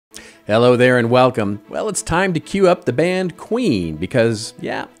Hello there and welcome. Well, it's time to cue up the band Queen because,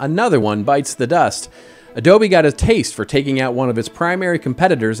 yeah, another one bites the dust. Adobe got a taste for taking out one of its primary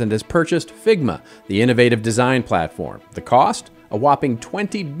competitors and has purchased Figma, the innovative design platform. The cost? A whopping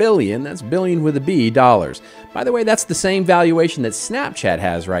 $20 billion, that's billion with a B, dollars. By the way, that's the same valuation that Snapchat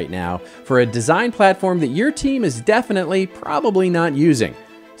has right now for a design platform that your team is definitely, probably not using.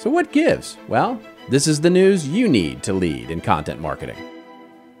 So what gives? Well, this is the news you need to lead in content marketing.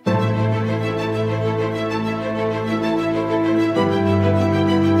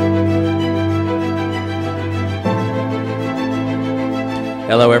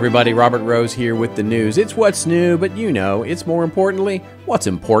 Hello everybody, Robert Rose here with the news. It's what's new, but you know, it's more importantly, what's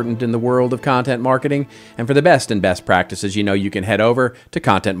important in the world of content marketing. And for the best and best practices, you know you can head over to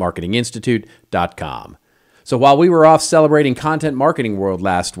contentmarketinginstitute.com. So while we were off celebrating Content Marketing World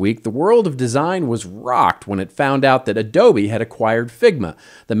last week, the world of design was rocked when it found out that Adobe had acquired Figma,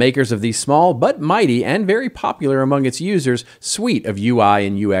 the makers of the small but mighty and very popular among its users suite of UI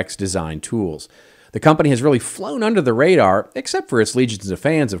and UX design tools. The company has really flown under the radar, except for its legions of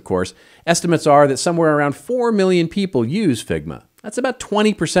fans, of course. Estimates are that somewhere around 4 million people use Figma. That's about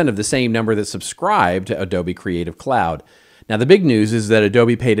 20% of the same number that subscribe to Adobe Creative Cloud. Now, the big news is that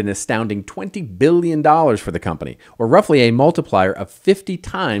Adobe paid an astounding $20 billion for the company, or roughly a multiplier of 50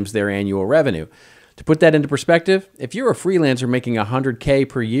 times their annual revenue. To put that into perspective, if you're a freelancer making $100K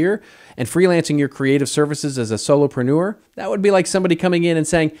per year and freelancing your creative services as a solopreneur, that would be like somebody coming in and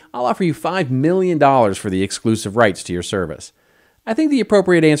saying, I'll offer you $5 million for the exclusive rights to your service. I think the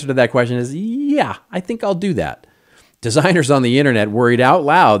appropriate answer to that question is, yeah, I think I'll do that. Designers on the internet worried out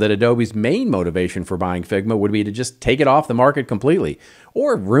loud that Adobe's main motivation for buying Figma would be to just take it off the market completely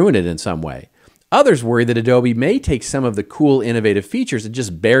or ruin it in some way. Others worry that Adobe may take some of the cool, innovative features and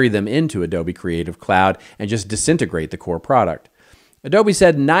just bury them into Adobe Creative Cloud and just disintegrate the core product. Adobe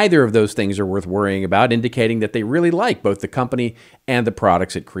said neither of those things are worth worrying about, indicating that they really like both the company and the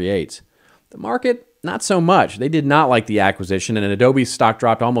products it creates. The market, not so much. They did not like the acquisition, and Adobe's stock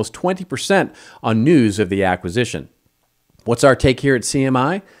dropped almost 20% on news of the acquisition. What's our take here at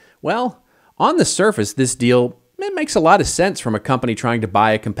CMI? Well, on the surface, this deal it makes a lot of sense from a company trying to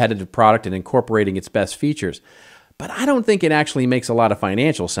buy a competitive product and incorporating its best features, but I don't think it actually makes a lot of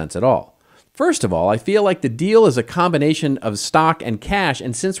financial sense at all. First of all, I feel like the deal is a combination of stock and cash,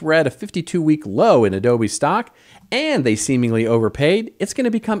 and since we're at a 52-week low in Adobe stock, and they seemingly overpaid, it's going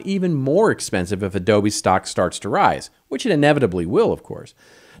to become even more expensive if Adobe stock starts to rise, which it inevitably will, of course.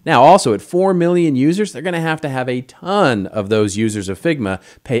 Now, also at 4 million users, they're going to have a ton of those users of Figma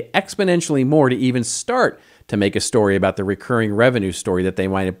pay exponentially more to even start to make a story about the recurring revenue story that they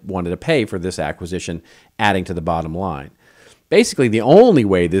might have wanted to pay for this acquisition, adding to the bottom line. Basically, the only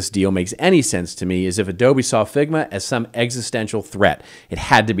way this deal makes any sense to me is if Adobe saw Figma as some existential threat. It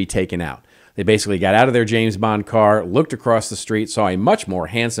had to be taken out. They basically got out of their James Bond car, looked across the street, saw a much more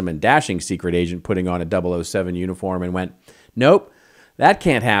handsome and dashing secret agent putting on a 007 uniform and went, nope, that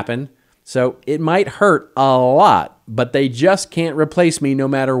can't happen. So it might hurt a lot, but they just can't replace me no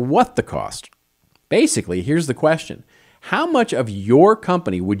matter what the cost. Basically, here's the question. How much of your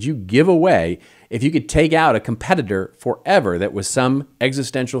company would you give away if you could take out a competitor forever that was some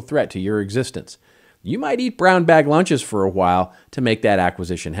existential threat to your existence? You might eat brown bag lunches for a while to make that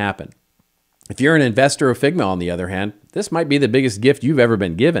acquisition happen. If you're an investor of Figma, on the other hand, this might be the biggest gift you've ever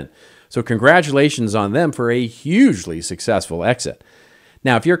been given. So congratulations on them for a hugely successful exit.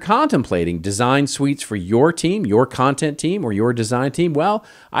 Now, if you're contemplating design suites for your team, your content team, or your design team, well,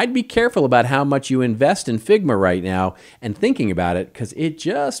 I'd be careful about how much you invest in Figma right now and thinking about it because it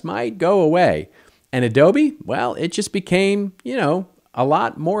just might go away. And Adobe, well, it just became, a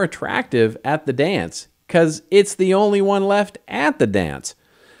lot more attractive at the dance because it's the only one left at the dance.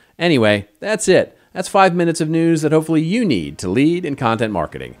 Anyway, that's it. That's 5 minutes of news that hopefully you need to lead in content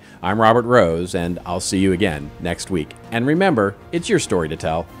marketing. I'm Robert Rose, and I'll see you again next week. And remember, it's your story to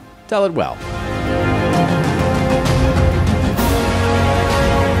tell. Tell it well.